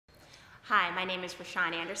Hi, my name is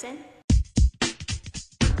Rashawn Anderson,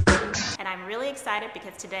 and I'm really excited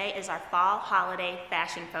because today is our fall holiday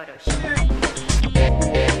fashion photo shoot.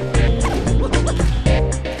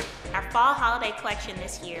 Our fall holiday collection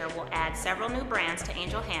this year will add several new brands to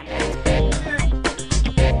Angel Handbags.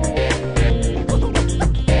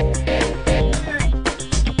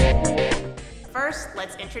 First,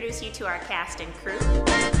 let's introduce you to our cast and crew.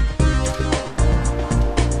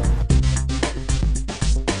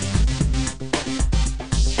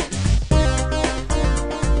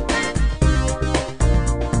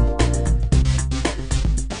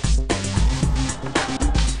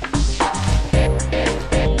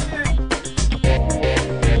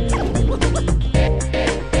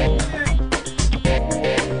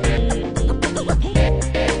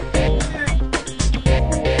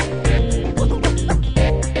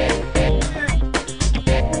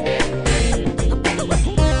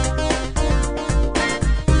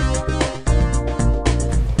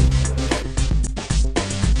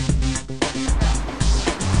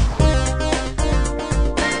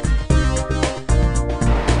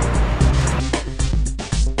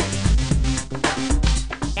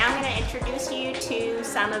 Introduce you to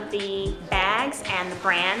some of the bags and the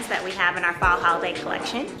brands that we have in our fall holiday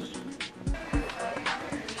collection.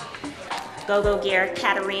 Go Gear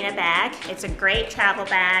Katarina bag. It's a great travel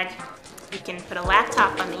bag. You can put a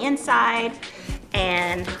laptop on the inside,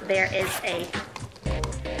 and there is a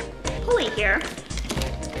pulley here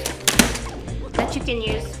that you can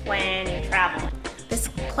use when you travel. This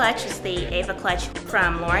clutch is the Ava clutch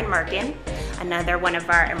from Lauren Merkin, another one of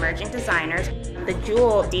our emerging designers. The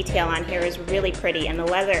jewel detail on here is really pretty, and the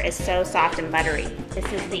leather is so soft and buttery.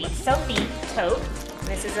 This is the Sophie tote.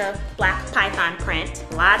 This is a black python print,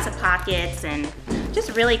 lots of pockets, and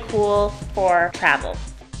just really cool for travel.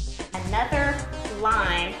 Another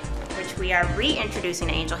line which we are reintroducing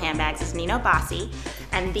to Angel Handbags is Nino Bossi,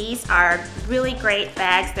 and these are really great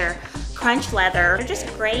bags. They're crunch leather. They're just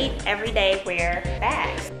great everyday wear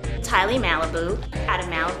bags. Tylee Malibu out of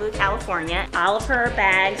Malibu, California. All of her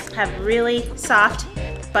bags have really soft,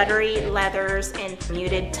 buttery leathers in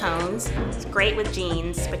muted tones. It's great with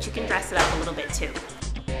jeans, but you can dress it up a little bit too.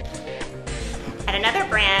 And another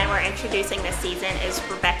brand we're introducing this season is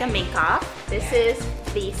Rebecca Minkoff. This is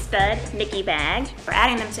the Stud Mickey bag. We're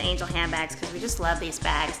adding them to Angel Handbags because we just love these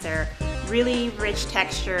bags. They're really rich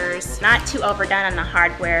textures, not too overdone on the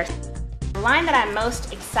hardware. The line that I'm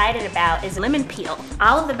most excited about is Lemon Peel.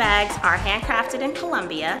 All of the bags are handcrafted in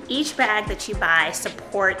Colombia. Each bag that you buy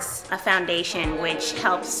supports a foundation which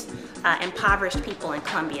helps impoverished people in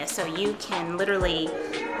Colombia, so you can literally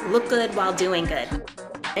look good while doing good.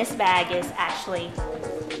 This bag is actually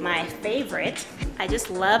my favorite. I just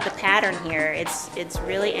love the pattern here. It's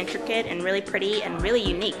really intricate and really pretty and really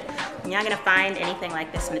unique. You're not gonna find anything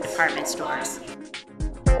like this in the department stores.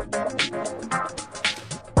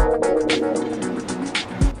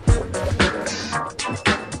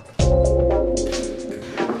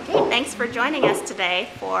 Okay, thanks for joining us today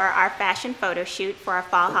for our fashion photo shoot for our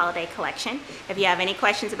fall holiday collection. If you have any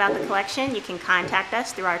questions about the collection, you can contact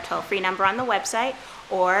us through our toll-free number on the website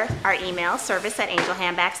or our email,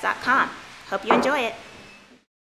 service@angelhandbags.com. Hope you enjoy it.